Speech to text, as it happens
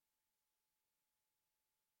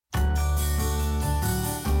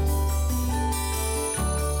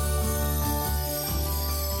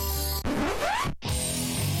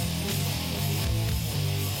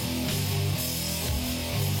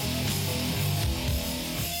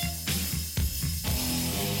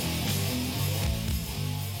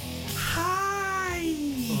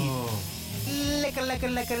It's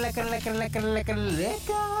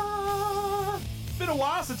been a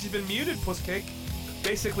while since you've been muted, Pusscake.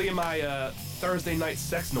 Basically in my Thursday night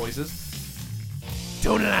sex noises.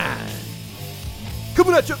 Tone Line.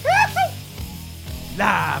 Coming at you.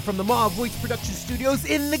 Live from the Mob Voice Production Studios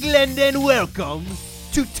in the Glendon. Welcome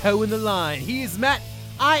to Toe in the Line. He is Matt.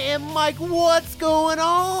 I am Mike. What's going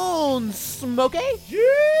on, Smokey?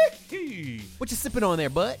 Yee! What you sipping on there,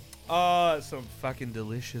 bud? Some fucking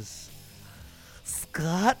delicious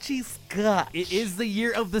Scotchy Scotch. It is the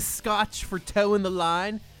year of the Scotch for Toe in the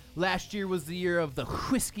Line. Last year was the year of the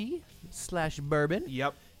whiskey / bourbon.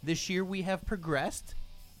 Yep. This year we have progressed.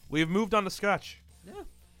 We've moved on to Scotch. Yeah.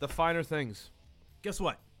 The finer things. Guess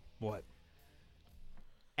what? What?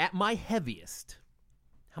 At my heaviest,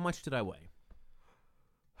 how much did I weigh?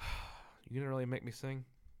 You gonna really make me sing?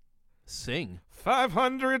 Sing.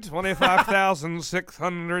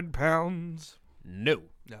 525,600 pounds. No.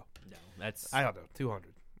 No. That's I don't know.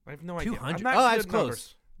 200. I have no idea. 200. I'm not Oh, good that's at close.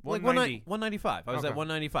 numbers. like 190. 195. I was Okay. at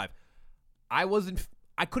 195.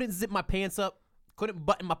 I couldn't zip my pants up. Couldn't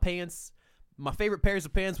button my pants. My favorite pairs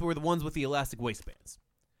of pants were the ones with the elastic waistbands.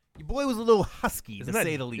 Your boy was a little husky, to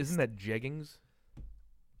say the least. Isn't that jeggings?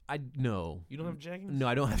 No. You don't have jeggings? No,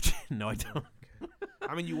 I don't have. No, I don't.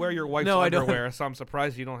 I mean, you wear your wife's No, I don't. underwear, so I'm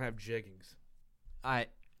surprised you don't have jeggings.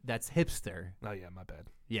 That's hipster. Oh, yeah, my bad.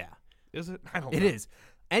 Yeah. Is it? I don't It know. is.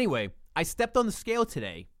 Anyway, I stepped on the scale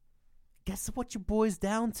today. Guess what your boy's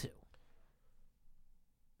down to?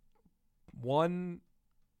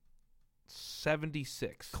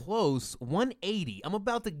 176. Close. 180. I'm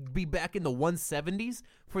about to be back in the 170s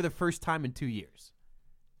for the first time in 2 years.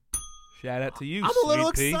 Shout out to you, I'm a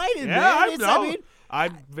little sweet pea. excited, yeah, man. I mean,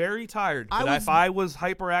 I'm very tired. But if I was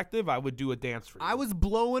hyperactive, I would do a dance for you. I was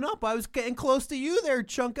blowing up. I was getting close to you there,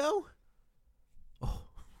 Chunko. Oh.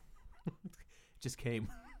 Just came.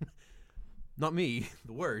 Not me.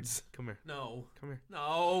 The words. Come here. No. Come here.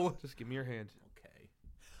 No. Just give me your hand. Okay.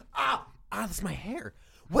 That's my hair.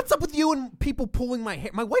 What's up with you and people pulling my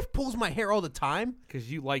hair? My wife pulls my hair all the time.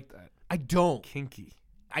 Because you like that. I don't. Kinky.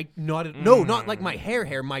 Not like my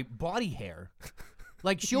hair, my body hair.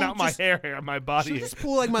 Like she'll Not just, my hair, my body she'll hair. just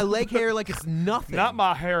pull like my leg hair like it's nothing. Not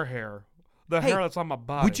my hair. The hair that's on my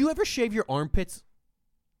body. Would you ever shave your armpits?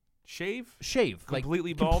 Shave? Shave.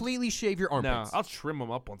 Completely like, bald? Completely shave your No, armpits. I'll trim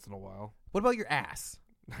them up once in a while. What about your ass?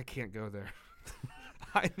 I can't go there.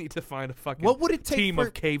 I need to find a fucking What would it take team for,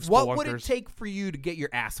 of cave What spelunkers. would it take for you to get your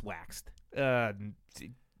ass waxed?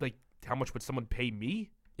 Like, how much would someone pay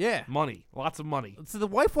me? Yeah. Money. Lots of money. So the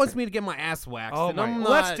wife wants me to get my ass waxed. Oh, and my. I'm Well,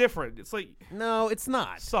 not, that's different. It's like, No, it's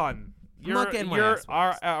not. son, I'm not getting my ass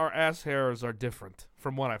waxed. our ass hairs are different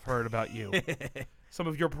from what I've heard about you. Some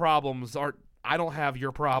of your problems aren't, I don't have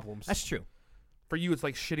your problems. That's true. For you, it's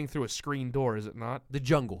like shitting through a screen door, is it not? The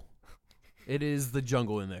jungle. It is the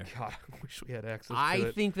jungle in there. God, I wish we had access to I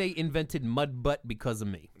it. think they invented mud butt because of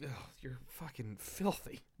me. Ugh, you're fucking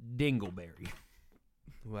filthy. Dingleberry.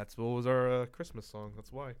 Well, that's what was our Christmas song.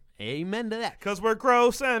 That's why. Amen to that. Because we're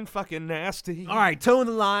gross and fucking nasty. All right, toe in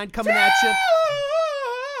the line, coming at you.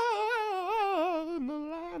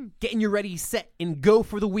 Getting you ready, set, and go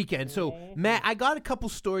for the weekend. So, Matt, I got a couple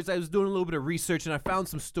stories. I was doing a little bit of research, and I found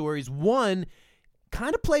some stories. One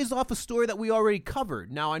kind of plays off a story that we already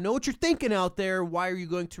covered. Now, I know what you're thinking out there. Why are you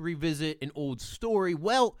going to revisit an old story?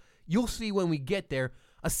 Well, you'll see when we get there.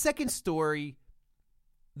 A second story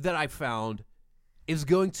that I found is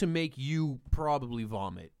going to make you probably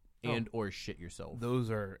vomit and or shit yourself. Those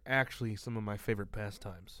are actually some of my favorite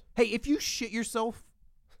pastimes. Hey, if you shit yourself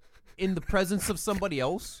in the presence of somebody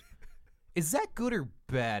else, is that good or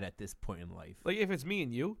bad at this point in life? Like, if it's me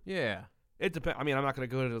and you, Yeah. it depends. I mean, I'm not going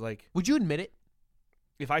to go to, like, Would you admit it?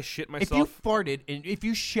 if I shit If you myself, farted and if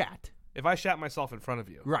you shat, if I shat myself in front of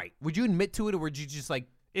you. right, would you admit to it or would you just like,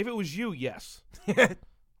 If it was you, yes. because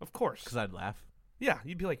Of course. I'd laugh. Yeah,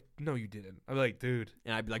 you'd be like, no, you didn't. I'd be like, dude.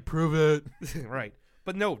 And I'd be like, prove it. Right.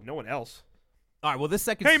 But no one else. All right, well, this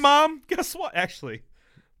second... Hey, Mom, guess what? Actually,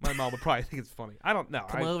 my mom would probably think it's funny. I don't know.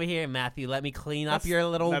 Come over here, Matthew. Let me clean up That's- your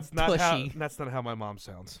little that's not tushy. That's not how my mom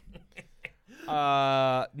sounds. No,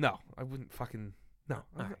 I wouldn't fucking... No,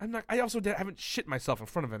 I'm not... I also haven't shit myself in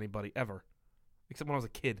front of anybody, ever. Except when I was a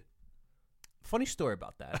kid. Funny story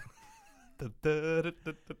about that.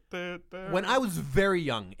 When I was very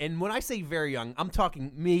young, and when I say very young, I'm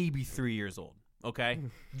talking maybe 3 years old, okay?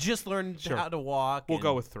 Just learned Sure. how to walk. We'll and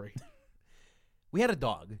go with 3. We had a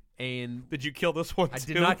dog, and Did you kill this one, I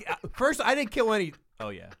too? did not... First, I didn't kill any... Oh,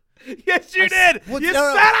 yeah. Yes, you did! Well, You no,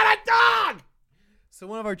 no. sat on a dog! So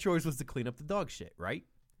one of our chores was to clean up the dog shit, right?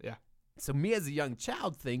 Yeah. So me as a young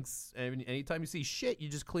child thinks anytime you see shit, you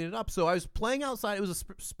just clean it up. So I was playing outside. It was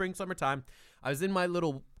a spring, summertime. I was in my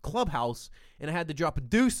little clubhouse, and I had to drop a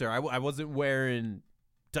deucer. I wasn't wearing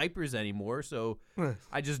diapers anymore, so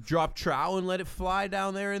I just dropped trowel and let it fly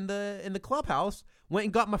down there in the clubhouse. Went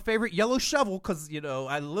and got my favorite yellow shovel because,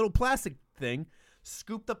 I had a little plastic thing.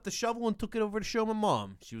 Scooped up the shovel and took it over to show my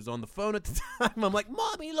mom. She was on the phone at the time. I'm like,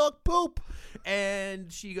 Mommy, look, poop.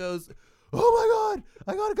 And she goes, oh, my God,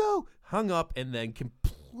 I got to go. Hung up and then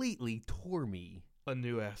completely tore me a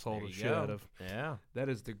new asshole There to you shit go. out of. Yeah. That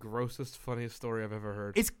is the grossest, funniest story I've ever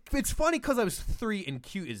heard. It's funny because I was 3 and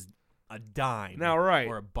cute is a dime. Now, right.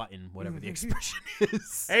 Or a button, whatever the expression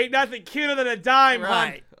is. Ain't nothing cuter than a dime,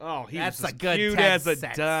 Right. hon. Oh, he's That's as a good cute 10 as a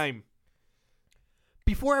cents. dime.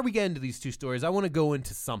 Before we get into these 2 stories, I want to go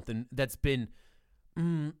into something that's been,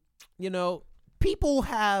 people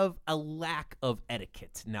have a lack of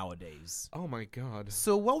etiquette nowadays. Oh, my God.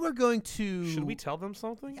 So what we're going to... Should we tell them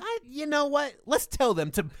something? You know what? Let's tell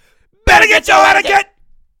them to Better get your etiquette!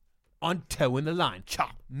 on toeing the line.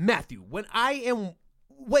 Chop. Matthew,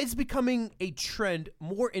 what is becoming a trend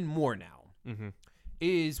more and more now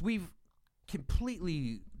is we've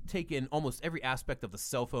completely taken almost every aspect of the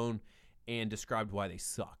cell phone and described why they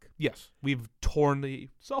suck. Yes. We've torn the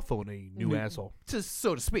cell phone a new asshole.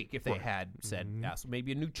 So to speak, if they Right. had said asshole,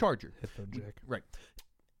 maybe a new charger. Headphone jack. Right.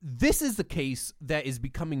 This is the case that is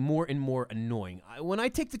becoming more and more annoying. When I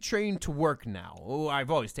take the train to work now,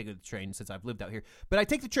 I've always taken the train since I've lived out here, but I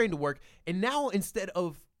take the train to work, and now instead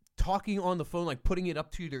of talking on the phone, like putting it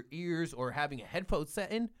up to their ears or having a headphone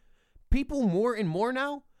set in, people more and more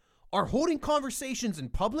now are holding conversations in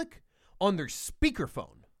public on their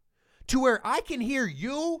speakerphone to where I can hear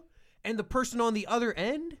you and the person on the other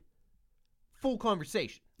end full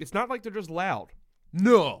conversation. It's not like they're just loud.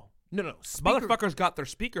 No. Motherfuckers got their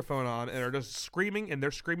speakerphone on and are just screaming, and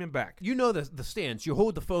they're screaming back. You know the stance. You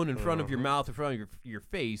hold the phone in front of your mouth, in front of your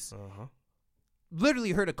face.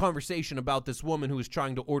 Literally heard a conversation about this woman who was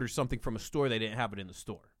trying to order something from a store. They didn't have it in the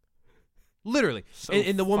store. Literally. So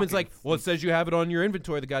and the woman's fucking like, well, it says you have it on your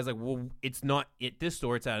inventory. The guy's like, well, it's not at this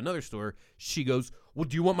store. It's at another store. She goes, well,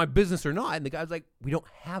 do you want my business or not? And the guy's like, we don't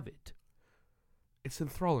have it. It's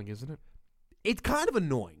enthralling, isn't it? It's kind of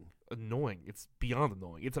annoying. Annoying. It's beyond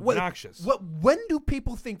annoying. It's obnoxious. When do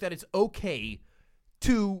people think that it's okay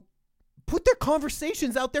to put their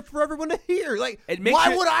conversations out there for everyone to hear? Like,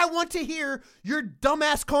 why would I want to hear your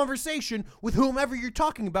dumbass conversation with whomever you're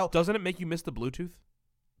talking about? Doesn't it make you miss the Bluetooth?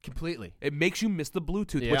 Completely. It makes you miss the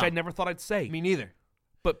Bluetooth, Yeah. which I never thought I'd say. Me neither.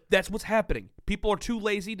 But that's what's happening. People are too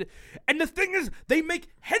lazy to... And the thing is, they make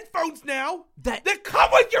headphones now that come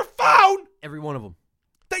with your phone Every one of them.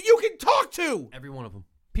 that you can talk to. Every one of them.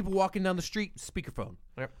 People walking down the street, speakerphone.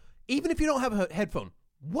 Yep. Even if you don't have a headphone,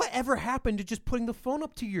 whatever happened to just putting the phone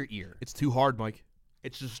up to your ear? It's too hard, Mike.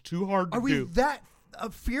 It's just too hard to Are we do. that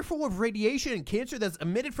fearful of radiation and cancer that's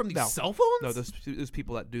emitted from these cell phones? No, those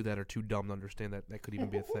people that do that are too dumb to understand that could even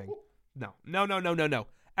be a thing. No.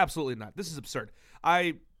 Absolutely not. This is absurd.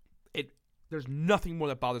 There's nothing more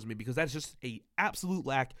that bothers me because that's just a absolute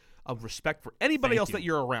lack of respect for anybody else that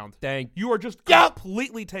you're around. You are just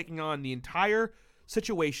completely taking on the entire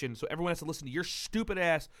situation, so everyone has to listen to your stupid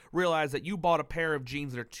ass realize that you bought a pair of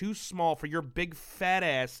jeans that are too small for your big fat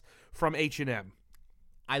ass from H&M.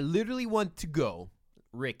 I literally want to go,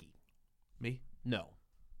 Ricky. Me? No.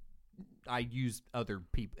 I use other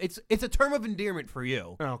people. It's a term of endearment for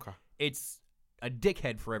you. Oh, okay. It's a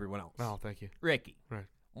dickhead for everyone else. Oh, thank you. Ricky. Right.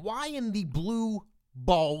 Why in the blue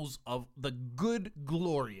balls of the good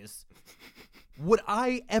glorious would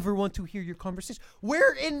I ever want to hear your conversation?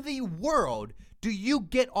 Where in the world do you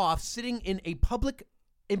get off sitting in a public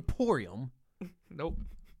emporium Nope.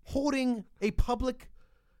 holding a public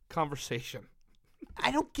Conversation.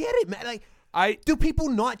 I don't get it, man. Like, do people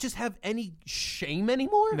not just have any shame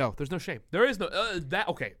anymore? No, there's no shame. There is no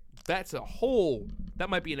okay. That's a whole. That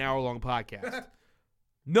might be an hour-long podcast.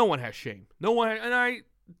 No one has shame. No one, and I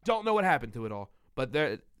don't know what happened to it all. But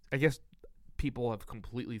I guess people have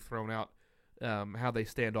completely thrown out how they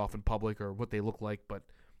stand off in public or what they look like. But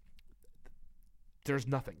there's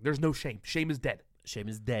nothing. There's no shame. Shame is dead. Shame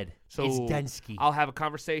is dead. So it's Dunsky. I'll have a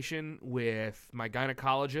conversation with my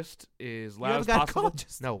gynecologist as loud as you have a possible.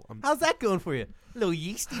 gynecologist? No, How's that going for you? A little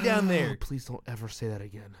yeasty down there. Please don't ever say that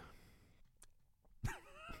again.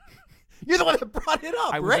 You're the one that brought it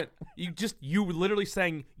up, right? You were literally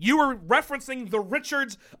saying, you were referencing the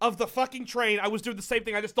Richards of the fucking train. I was doing the same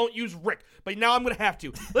thing. I just don't use Rick. But now I'm going to have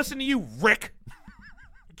to. Listen to you, Rick.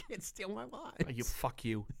 You can't steal my line. You fuck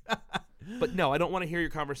you. But no, I don't want to hear your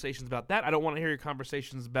conversations about that. I don't want to hear your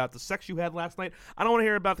conversations about the sex you had last night. I don't want to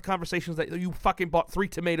hear about the conversations that you fucking bought 3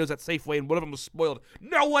 tomatoes at Safeway and one of them was spoiled.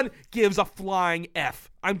 No one gives a flying F.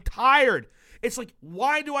 I'm tired. It's like,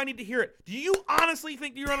 why do I need to hear it? Do you honestly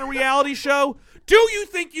think you're on a reality show? Do you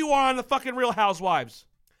think you are on the fucking Real Housewives?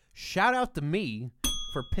 Shout out to me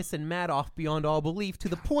for pissing Matt off beyond all belief to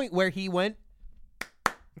the point where he went.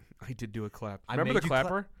 I did do a clap. I Remember made the you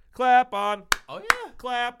clapper? Clap on. Oh yeah.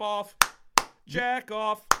 Clap off. Jack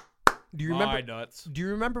off. Do you remember? My nuts. Do you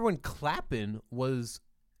remember when clapping was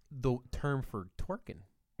the term for twerking?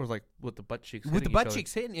 Or like with the butt cheeks. With the hitting butt each other.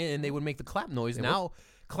 cheeks hitting, and they would make the clap noise. They Now,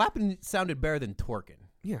 clapping sounded better than twerking.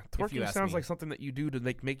 Yeah, If you twerking ask sounds me. like something that you do to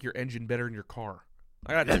make your engine better in your car.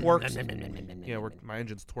 I got twerks. Yeah, my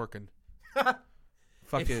engine's twerking.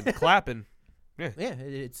 Fucking clapping. Yeah,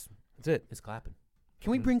 it's That's it. clapping.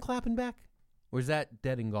 Can we bring clapping back, or is that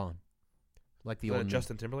dead and gone? Like the Is that old a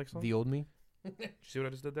Justin Timberlake song? me. The old me. Did you see what I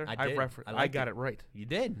just did there? I did. I I liked got it. it right. You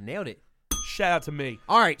did, nailed it. Shout out to me.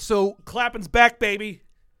 All right, so Clapping's back, baby.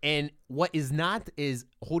 and what is not is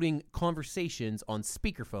holding conversations on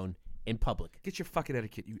speakerphone in public Get your fucking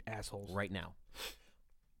etiquette, you assholes. right now.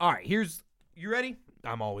 All right, you ready?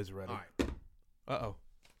 I'm always ready. All right, Uh-oh.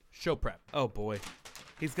 show prep. Oh, boy.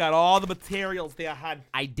 He's got all the materials there, hon.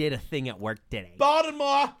 I did a thing at work today.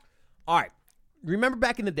 Baltimore. All right, remember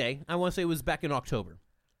back in the day? I want to say it was back in October.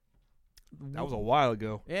 That was a while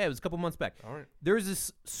ago. Yeah, it was a couple months back. All right. There was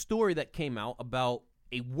this story that came out about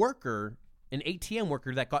a worker, an ATM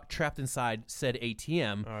worker that got trapped inside said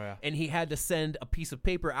ATM, Oh, yeah. and he had to send a piece of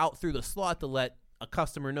paper out through the slot to let a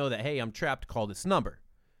customer know that, hey, I'm trapped, call this number.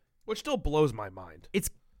 Which still blows my mind. It's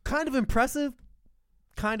kind of impressive,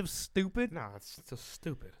 kind of stupid. No, it's just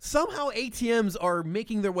stupid. Somehow ATMs are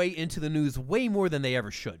making their way into the news way more than they ever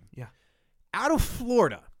should. Yeah. Out of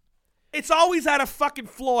Florida. It's always out of fucking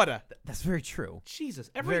Florida. That's very true.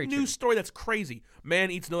 Jesus. Every Very news true. story that's crazy.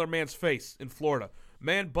 Man eats another man's face in Florida.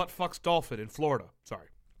 Man butt fucks dolphin in Florida. Sorry.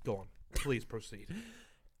 Go on. Please proceed.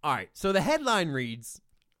 All right, so the headline reads,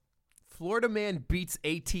 Florida man beats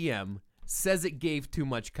ATM, says it gave too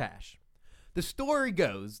much cash. The story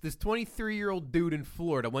goes, this 23-year-old dude in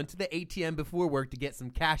Florida went to the ATM before work to get some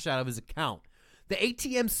cash out of his account. The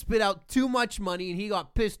ATM spit out too much money and he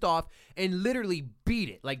got pissed off and literally beat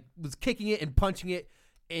it, like was kicking it and punching it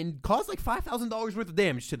and caused like $5,000 worth of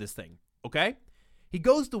damage to this thing, okay? He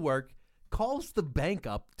goes to work, calls the bank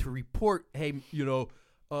up to report, hey, your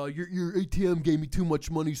ATM gave me too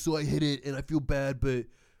much money, so I hit it and I feel bad, but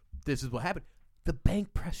this is what happened. The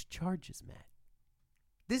bank pressed charges, Matt.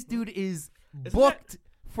 This dude is booked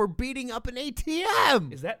for beating up an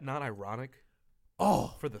ATM. Is that not ironic?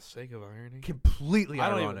 Oh, For the sake of irony? completely I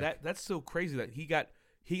don't ironic. even. That's so crazy that he got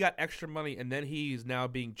extra money and then he's now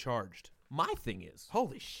being charged. My thing is,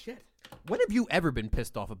 Holy shit. when have you ever been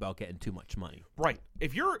pissed off about getting too much money? Right.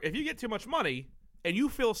 If you get too much money and you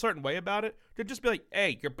feel a certain way about it, to just be like,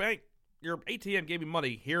 hey, your ATM gave me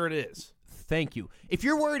money. Here it is. Thank you. If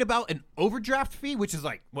you're worried about an overdraft fee, which is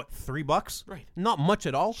like, what, $3? Right. Not much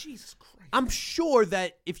at all. Jesus Christ. I'm sure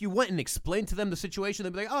that if you went and explained to them the situation,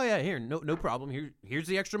 they'd be like, oh, yeah, here, no problem. Here's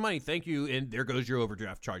the extra money. Thank you. And there goes your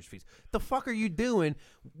overdraft charge fees. The fuck are you doing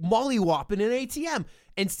mollywhopping an ATM?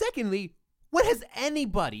 And secondly, when has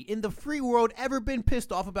anybody in the free world ever been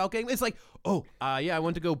pissed off about getting? It's like, I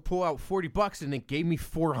went to go pull out $40 and it gave me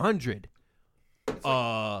 $400.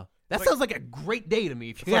 That sounds like a great day to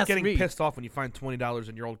me. If It's you like ask getting me. pissed off when you find $20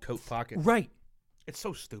 in your old coat pocket. Right. It's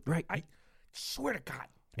so stupid. Right. I swear to God.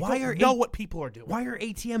 Why I don't are know A- what people are doing. Why are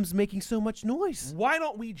ATMs making so much noise? Why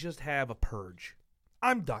don't we just have a purge?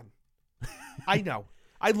 I'm done. I know.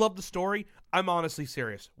 I love the story. I'm honestly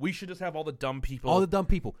serious. We should just have all the dumb people. All the dumb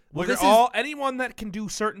people. Well, this Anyone that can do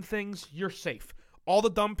certain things, you're safe. All the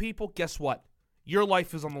dumb people, guess what? Your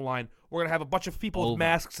life is on the line. We're going to have a bunch of people Over. with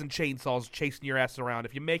masks and chainsaws chasing your ass around.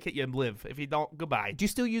 If you make it, you live. If you don't, goodbye. Do you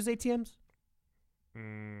still use ATMs?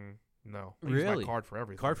 No. I use Really? my card for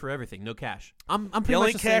everything. Card for everything, no cash. I'm The pretty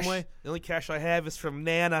only much cash, the same way. the only cash I have is from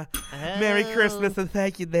Nana. Merry Christmas and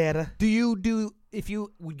thank you, Nana. If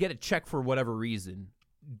you would get a check for whatever reason,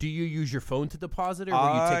 do you use your phone to deposit it, or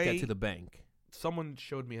will you take that to the bank? Someone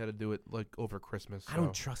showed me how to do it like over Christmas. I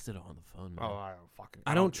don't trust it on the phone, man. Oh, I don't fucking.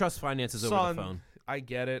 I don't trust finances over Son, the phone. I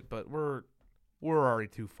get it, but we're already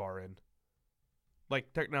too far in.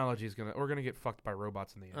 Like technology is we're gonna get fucked by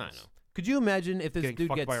robots in the ass. I know. Could you imagine if this Getting dude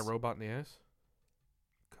fucked gets by a robot in the ass?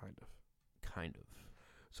 kind of.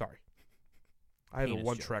 Sorry. I have a Penis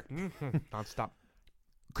one joke. track nonstop.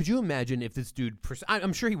 Could you imagine if this dude?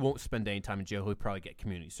 I'm sure he won't spend any time in jail. He'll probably get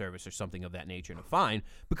community service or something of that nature and a fine.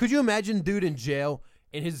 But could you imagine dude in jail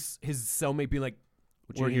and his cellmate being like,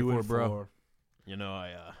 What What are here you in bro? for? You know,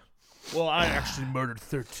 I Well, I actually murdered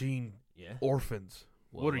 13 yeah. orphans.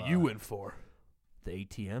 What Well, are you in for? The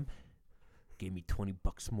ATM gave me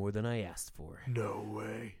 $20 more than I asked for, No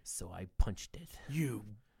way. so I punched it, You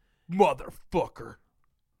motherfucker.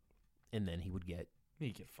 and then he would get.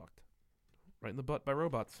 You get fucked. Right in the butt by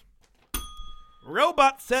robots.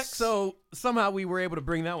 Robot sex. So somehow we were able to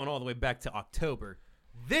bring that one all the way back to October.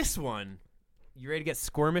 This one, you ready to get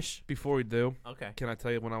squirmish? Before we do, Okay. can I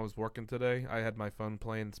tell you when I was working today, I had my phone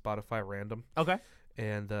playing Spotify random, Okay.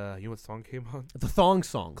 and you know what song came on? The thong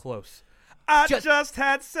song. Close. I Just- just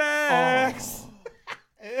had sex. Oh.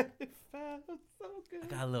 It felt so I good.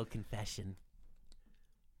 got a little confession.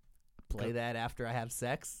 Play that after I have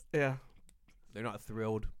sex. Yeah. They're not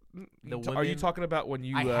thrilled. The Are you women- talking about when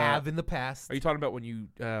you? I have in the past. Are you talking about when you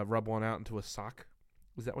rub one out into a sock?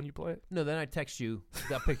 Was that when you play it? No, then I text you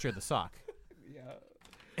that picture of the sock, Yeah.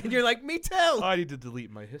 and you're like, "Me too." I need to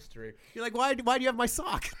delete my history. You're like, "Why? Why do you have my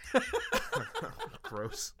sock?"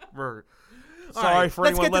 Gross. We're All sorry right, for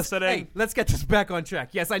let's anyone get this- listening. Hey, let's get this back on track.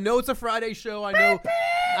 Yes, I know it's a Friday show.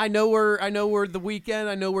 I know we're the weekend.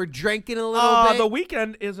 I know we're drinking a little bit. The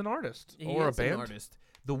Weeknd is an artist He or a is an band. artist.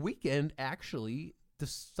 The Weeknd actually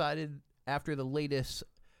decided after the latest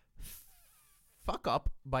fuck up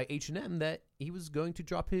by H&M that he was going to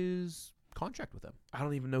drop his contract with them. I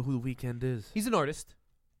don't even know who The Weeknd is. He's an artist.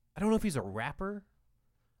 I don't know if he's a rapper.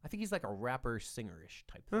 I think he's like a rapper singerish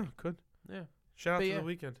type thing. Oh, good. Yeah. Shout out But to yeah. The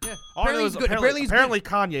Weeknd. Yeah. All I know Apparently is he's good. Apparently apparently, he's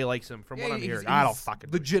Kanye likes him from what I'm hearing. I don't fucking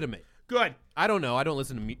know. legitimate. Good. I don't know. I don't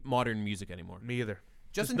listen to modern music anymore. Me either.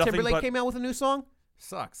 Justin nothing Timberlake but- came out with a new song.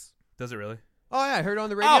 Sucks. Does it really? Oh yeah, I heard it on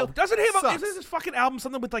the radio. Oh, doesn't he have Sucks. isn't his fucking album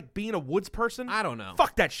something with like being a woods person? I don't know.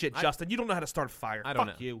 Fuck that shit, Justin. You don't know how to start a fire. I don't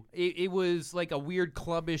Fuck know. you. It was like a weird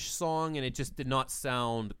clubbish song, and it just did not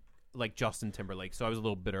sound like Justin Timberlake. So I was a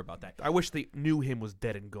little bitter about that. I wish they knew him was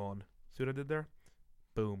dead and gone. See what I did there?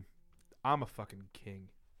 Boom. I'm a fucking king.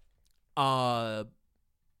 How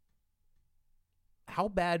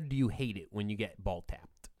bad do you hate it when you get ball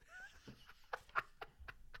tapped?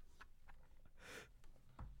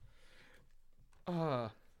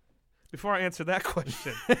 Before I answer that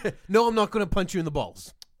question, No, I'm not going to punch you in the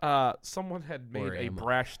balls. someone had made Or a am I?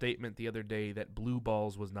 brash statement the other day that blue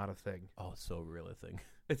balls was not a thing. Oh, it's so real a thing.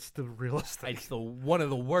 It's the realest thing. It's one of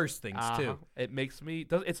the worst things too. It makes me.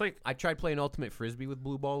 It's like. I tried playing ultimate frisbee with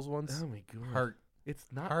blue balls once. Oh my god. Hurt. It's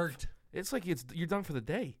not. Hurt. It's like you're done for the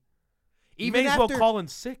day. You Even may as after, well call in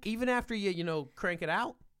sick. even after you crank it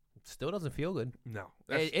out, it still doesn't feel good. No,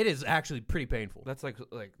 that's, It is actually pretty painful. that's like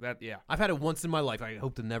that. Yeah, I've had it once in my life. I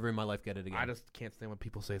hope to never in my life get it again. I just can't stand when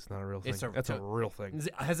people say it's not a real thing. It's a- That's a real thing.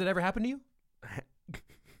 Has it ever happened to you?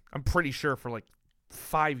 I'm pretty sure for like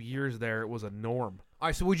 5 years there it was a norm. All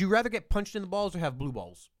right, so would you rather get punched in the balls or have blue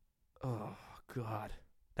balls? Oh God,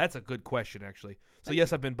 that's a good question actually. So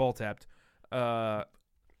yes, I've been ball tapped. You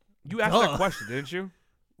asked Duh. that question, didn't you?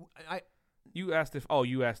 You asked if. Oh,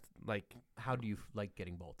 you asked like. How do you like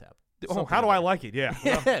getting ball tapped? Oh, Something how do I about like it? Yeah.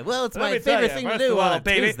 Well, Yeah, well, it's let my me tell favorite ya, thing to first do of all, on a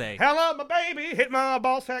baby, Tuesday. Hello, my baby, hit my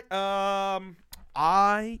ball sack.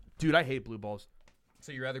 I hate blue balls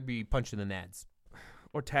So you'd rather be punched in the nads?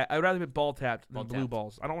 or tap. I'd rather get ball tapped than Ball blue tapped.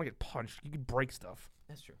 balls. I don't want to get punched. You can break stuff.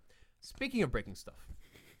 That's true. Speaking of breaking stuff,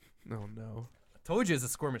 No, no. I told you it's a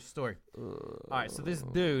squirmish story. All right, so this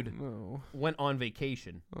dude No. went on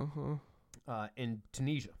vacation Uh-huh. in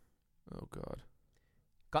Tunisia, Oh God.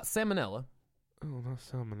 got salmonella. Oh, not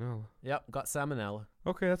salmonella. Yep, got salmonella.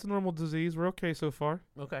 Okay, that's a normal disease. We're okay so far.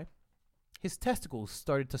 Okay. His testicles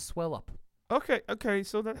started to swell up. Okay,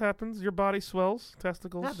 so that happens. Your body swells,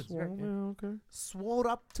 testicles Happens, swell. right, yeah. Yeah, okay. Swelled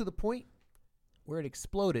up to the point where it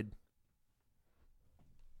exploded.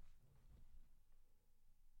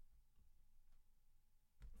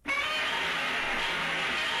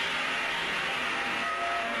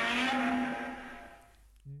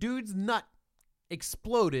 Dude's nut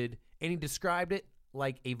exploded, and he described it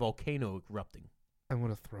like a volcano erupting. I'm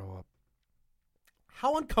gonna throw up.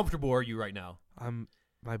 How uncomfortable are you right now?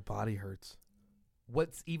 My body hurts.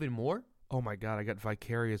 What's even more? Oh my God, I got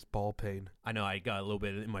vicarious ball pain. I know I got a little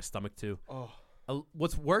bit in my stomach too. Oh.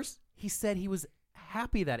 What's worse? He said he was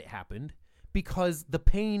happy that it happened because the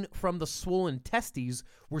pain from the swollen testes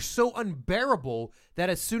were so unbearable that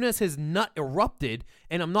as soon as his nut erupted,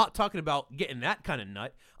 and I'm not talking about getting that kind of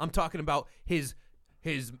nut, I'm talking about his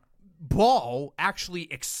ball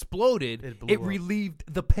actually exploded. It blew It up. relieved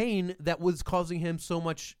the pain that was causing him so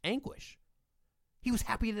much anguish. He was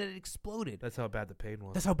happy that it exploded. That's how bad the pain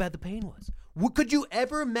was. That's how bad the pain was. Could you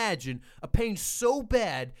ever imagine a pain so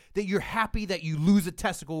bad that you're happy that you lose a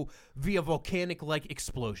testicle via volcanic-like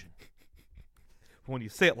explosion? When you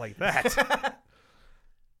say it like that.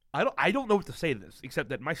 I don't know what to say to this except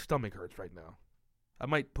that my stomach hurts right now. I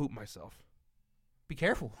might poop myself. Be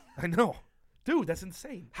careful. I know. Dude, that's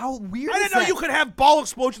insane. How weird I is didn't know that? you could have ball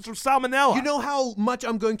explosions from salmonella. You know how much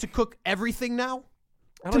I'm going to cook everything now?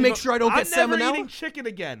 I To don't make even- sure I don't get I'm never salmonella? eating chicken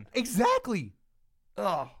again. Exactly.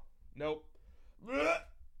 Oh, nope.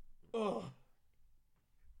 Ugh.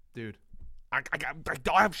 Dude, I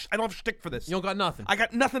don't have shtick for this. You don't got nothing. I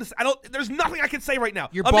got nothing to say. There's nothing I can say right now.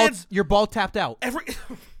 Your ball tapped out. Every.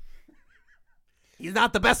 He's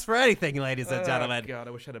not the best for anything, ladies and gentlemen. God,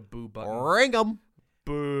 I wish I had a boo button. Ring him.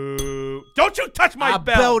 Boo! Don't you touch my I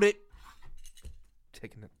bell! belled it.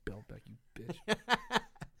 Taking that bell back, you bitch.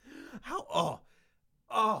 How?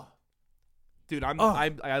 Oh. Dude, I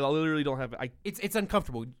literally don't have. It's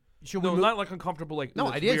uncomfortable. Should we No, move? not like uncomfortable. Like No,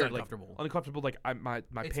 it's it is weird, uncomfortable. Like, uncomfortable. Like my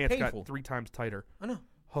It's pants painful. got 3 times tighter. I know.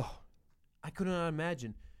 Oh, I could not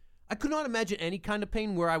imagine. I could not imagine any kind of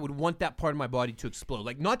pain where I would want that part of my body to explode.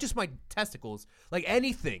 Like, not just my testicles, like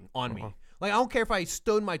anything on me. Like, I don't care if I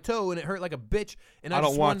stoned my toe and it hurt like a bitch, and I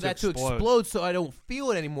don't just want wanted to that to explode. explode so I don't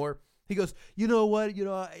feel it anymore. He goes, you know what?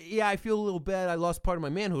 Yeah, I feel a little bad. I lost part of my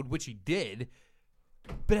manhood, which he did.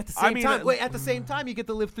 But at the same time, at the same time, you get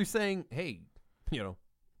to live through saying, hey,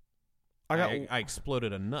 I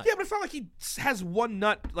exploded a nut. Yeah, but it's not like he has one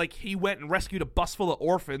nut. Like he went and rescued a bus full of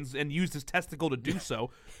orphans and used his testicle to do so.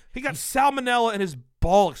 He got salmonella and his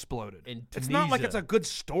ball exploded. It's not like it's a good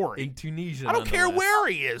story. In Tunisia, I don't care where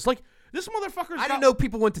he is. Like this motherfucker's. I didn't know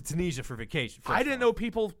people went to Tunisia for vacation. I didn't know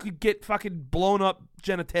people could get fucking blown up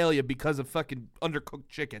genitalia because of fucking undercooked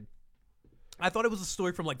chicken. I thought it was a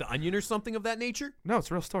story from like The Onion or something of that nature. No, it's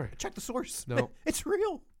a real story. Check the source. No. It's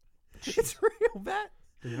real. It's real, Matt.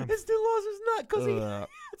 His dude lost his nut because he had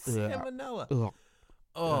salmonella.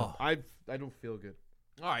 Oh, I don't feel good.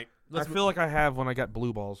 All right. I feel like I have when I got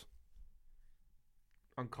blue balls.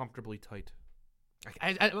 Uncomfortably tight.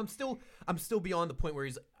 I'm still beyond the point where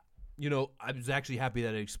he's, I was actually happy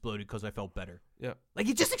that it exploded because I felt better. Yeah. Like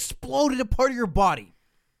it just exploded a part of your body.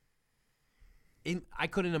 I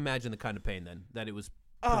couldn't imagine the kind of pain then that it was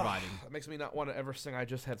providing. That makes me not want to ever sing I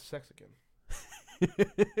Just Had Sex Again.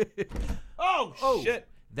 Oh, shit.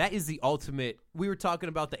 That is the ultimate. We were talking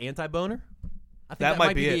about the anti-boner. I think That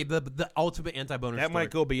might be it. The ultimate anti-boner That story. might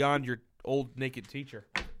go beyond your old naked teacher.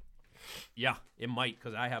 Yeah, it might,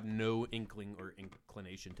 because I have no inkling or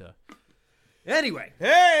inclination to. Anyway.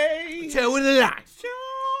 Hey! Toe in the line.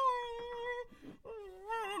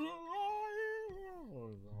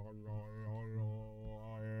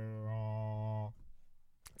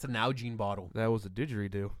 It's a Nalgene bottle. That was a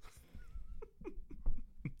didgeridoo.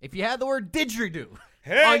 If you had the word didgeridoo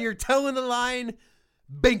Hey! on your toe in the line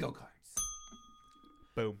bingo cards.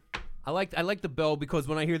 Boom. I like the bell because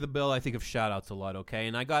when I hear the bell, I think of shout outs a lot, okay?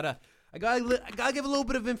 And I gotta give a little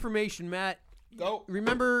bit of information, Matt. Go.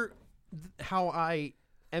 Remember how I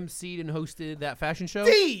emceed and hosted that fashion show?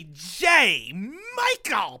 DJ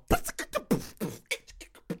Michael!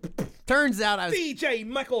 Turns out I was... DJ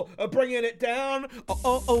Michael bringing it down.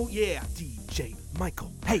 Oh, yeah. DJ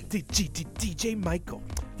Michael. Hey, DJ Michael.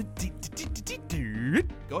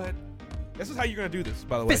 Go ahead. This is how you're going to do this,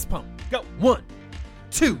 by the way. Fist pump. Go. 1,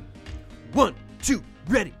 2, 1, 2,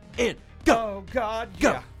 ready, and go. Oh, God,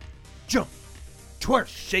 Go. yeah. Jump. Twerk.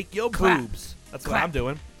 Shake your Clap. boobs. That's Clap. what I'm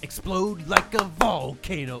doing. Explode like a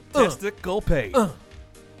volcano. Testicle pain.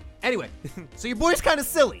 Anyway, so your boy's kind of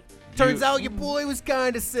silly. Turns out your boy was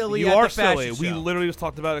kind of silly. You at are the fashion silly. We show. literally just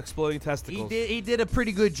talked about exploding testicles. He did a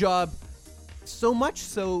pretty good job. So much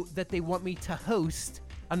so that they want me to host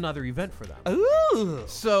another event for them. Ooh.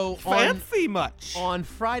 So Fancy much. on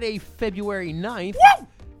Friday, February 9th, Woo!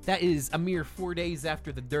 that is a mere 4 days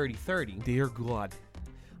after the Dirty 30, Dear God.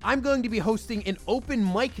 I'm going to be hosting an open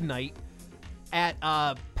mic night at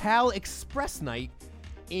Pal Express Night.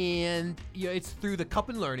 And it's through the Cup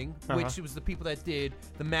and Learning, which was the people that did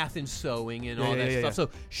the math and sewing and all that stuff. Yeah. So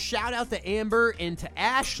shout out to Amber and to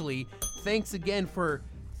Ashley. Thanks again for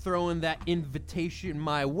throwing that invitation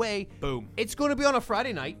my way. Boom. It's going to be on a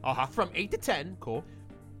Friday night from 8 to 10. Cool.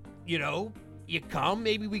 You come,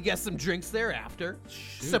 maybe we get some drinks thereafter.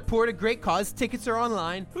 Support a great cause. Tickets are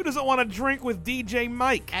online Who doesn't want to drink with DJ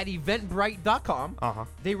Mike? at eventbrite.com. Uh-huh.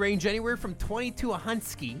 They range anywhere from 20 to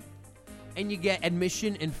 $100. And you get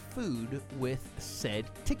admission and food with said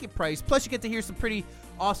ticket price. Plus, you get to hear some pretty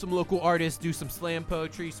awesome local artists do some slam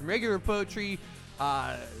poetry, some regular poetry,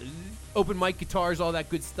 open mic guitars, all that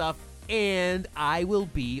good stuff. And I will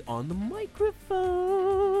be on the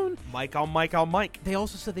microphone. Mike on Mike on Mike. They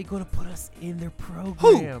also said they're going to put us in their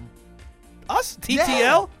program. Us? TTL?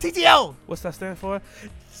 Yeah, TTL. What's that stand for?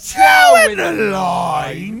 Toe in the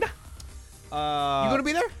line. You going to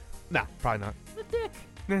be there? Nah, probably not. The dick.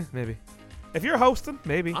 Maybe. If you're hosting,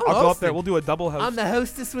 maybe. I'm I'll go up hosting. there. We'll do a double host. I'm the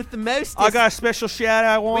hostess with the mostest. I got a special shout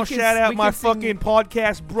out. I want to shout out we my can sing- fucking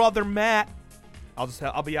podcast brother Matt.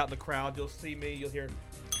 I'll be out in the crowd. You'll see me. You'll hear.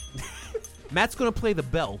 Matt's gonna play the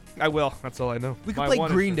bell. I will. That's all I know. We can My play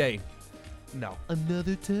one Green instrument. Day. No.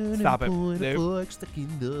 Another turning Stop it, point, a dude. fork stuck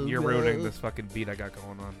in the You're road. ruining this fucking beat I got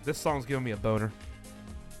going on. This song's giving me a boner.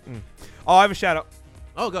 Oh, I have a shout out.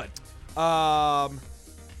 Oh, good.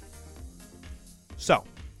 So,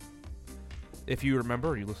 if you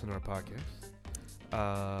remember, you listen to our podcast,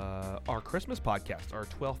 our Christmas podcast, our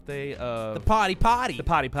 12th day of The potty. the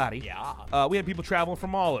potty. Yeah. We had people traveling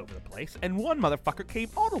from all over the place, and one motherfucker came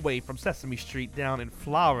all the way from Sesame Street down in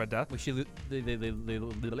Florida. We should. They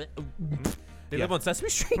Yeah. live on Sesame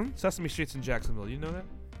Street. Sesame Street's in Jacksonville. You know that?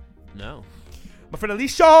 No. My friend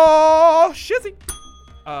Alicia Shizzy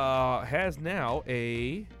has now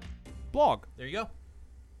a blog. There you go.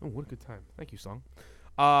 Oh, what a good time. Thank you, song.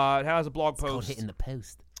 It has a blog It's called post. hitting the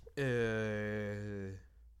post.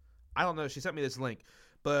 I don't know. She sent me this link,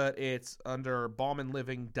 but it's under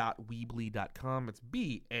baumanliving.weebly.com. It's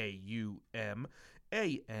BAUMAN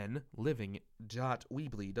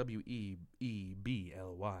living.weebly,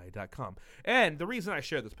 WEEBLY.com. And the reason I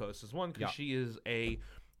share this post is one, because she is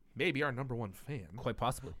maybe our number one fan. Quite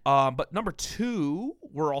possibly. But number two,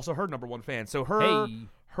 we're also her number one fan. So her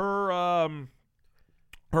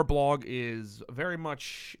blog is very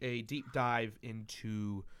much a deep dive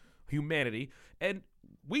into humanity, and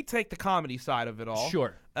we take the comedy side of it all.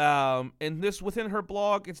 Sure. And this within her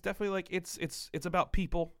blog, it's definitely like it's about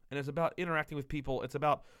people, and it's about interacting with people. It's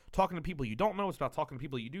about talking to people you don't know. It's about talking to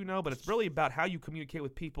people you do know, but it's really about how you communicate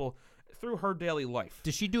with people through her daily life.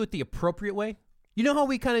 Does she do it the appropriate way? You know how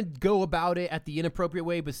we kind of go about it at the inappropriate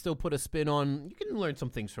way, but still put a spin on. You can learn some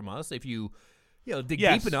things from us if you dig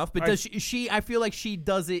Yes. deep enough. But does she? I feel like she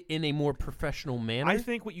does it in a more professional manner. I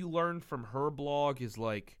think what you learn from her blog is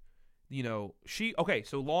like, so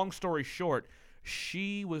long story short,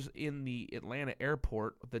 she was in the Atlanta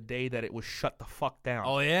airport the day that it was shut the fuck down.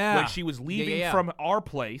 Oh, yeah. When she was leaving Yeah. from our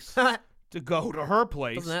place to go to her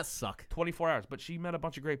place. Doesn't that suck? 24 hours. But she met a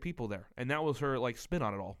bunch of great people there, and that was her spin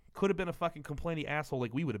on it all. Could have been a fucking complaining asshole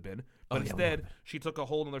like we would have been, but Oh, yeah, instead she took a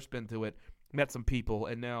whole other spin to it, met some people,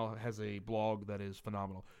 and now has a blog that is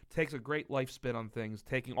phenomenal. Takes a great life spin on things,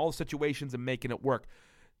 taking all the situations and making it work.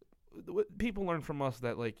 People learn from us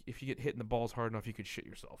that if you get hit in the balls hard enough, you could shit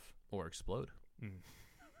yourself Or explode.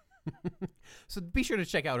 So be sure to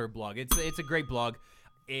check out her blog. It's a great blog,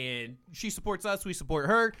 and she supports us. We support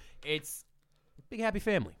her. It's a big happy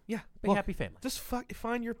family. Yeah, Big happy family. Just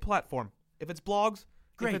find your platform. If it's blogs,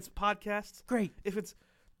 Great. if it's podcasts, Great. if it's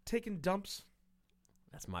taking dumps.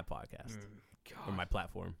 That's my podcast God. or my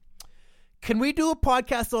platform. Can we do a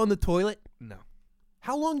podcast on the toilet? No.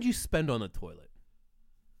 How long do you spend on the toilet?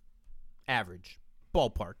 Average.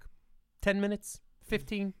 Ballpark. 10 minutes?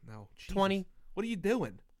 15? No. Jesus. 20? What are you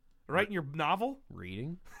doing? Writing your novel?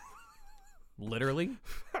 Reading? Literally?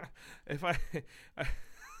 If I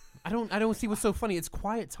I don't see what's so funny. It's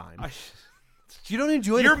quiet time. You don't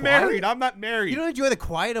enjoy You're the quiet? married. I'm not married. You don't enjoy the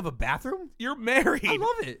quiet of a bathroom? You're married. I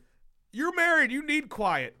love it. You're married. You need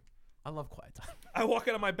quiet. I love quiet time. I walk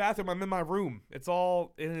out of my bathroom. I'm in my room. It's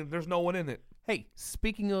all. There's no one in it. Hey,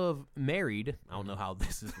 speaking of married, I don't know how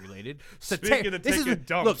this is related. Speaking of taking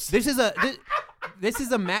dumps. Look, this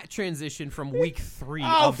is a Matt transition from week 3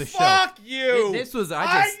 Oh, of the show. fuck you! This was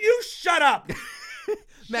you shut up.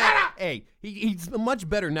 Matt. Hey, he's much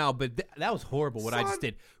better now, but that was horrible what I just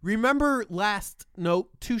did. Remember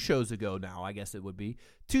 2 shows ago now, I guess it would be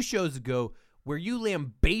 2 shows ago, where you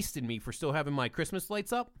lambasted me for still having my Christmas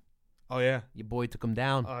lights up? Oh yeah, Your boy took them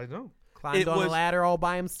down. I know. Climbed on a ladder all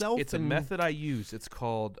by himself. It's a and method I use. It's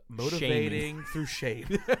called motivating through shame.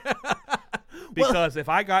 Well- Because if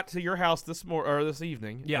I got to your house this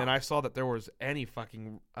evening, Yeah. and I saw that there was any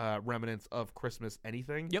fucking remnants of Christmas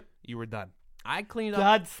anything, Yep. you were done. I cleaned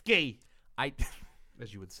up. Godski, I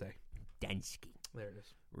as you would say. Dansky. There it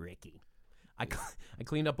is. Ricky. I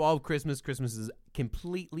cleaned up all of Christmas. Christmas is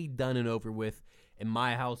completely done and over with in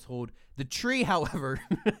my household. The tree, however,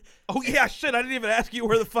 Oh yeah, shit! I didn't even ask you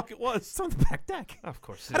where the fuck it was. it's on the back deck. Of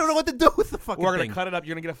course, I don't know what to do with the fucking We're gonna thing. cut it up.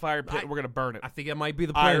 You're gonna get a fire pit. And we're gonna burn it. I think that might be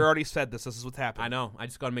the I plan. already said this. This is what's happening. I know. I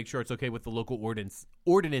just got to make sure it's okay with the local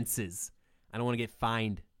ordinances. I don't want to get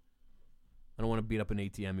fined. I don't want to beat up an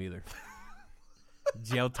ATM either.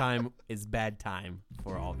 Jail time is bad time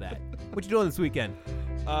for all that. What you doing this weekend?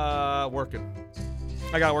 Working.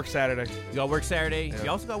 I gotta work Saturday. You got work Saturday. Yeah. You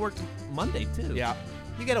also got work Monday too. Yeah.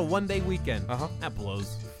 You get a 1-day weekend. Uh huh. That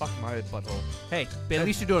blows. Fuck my butthole. Hey, but at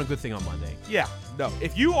least you're doing a good thing on Monday. Yeah. No.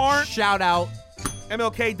 If you aren't, Shout out.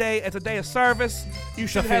 MLK Day, it's a day of service. You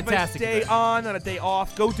should have a fantastic day event. on and a day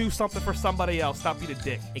off. Go do something for somebody else. Stop being a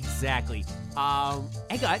dick. Exactly.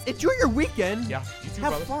 Hey guys, enjoy your weekend. Yeah, you too,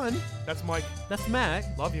 Have brother. fun. That's Mike. That's Matt.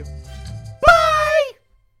 Love you. Bye!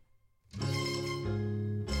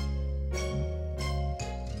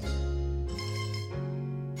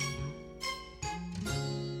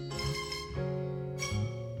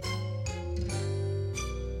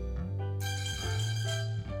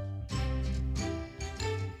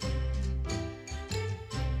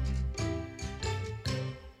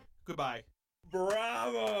 Goodbye.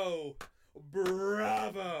 Bravo!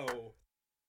 Bravo!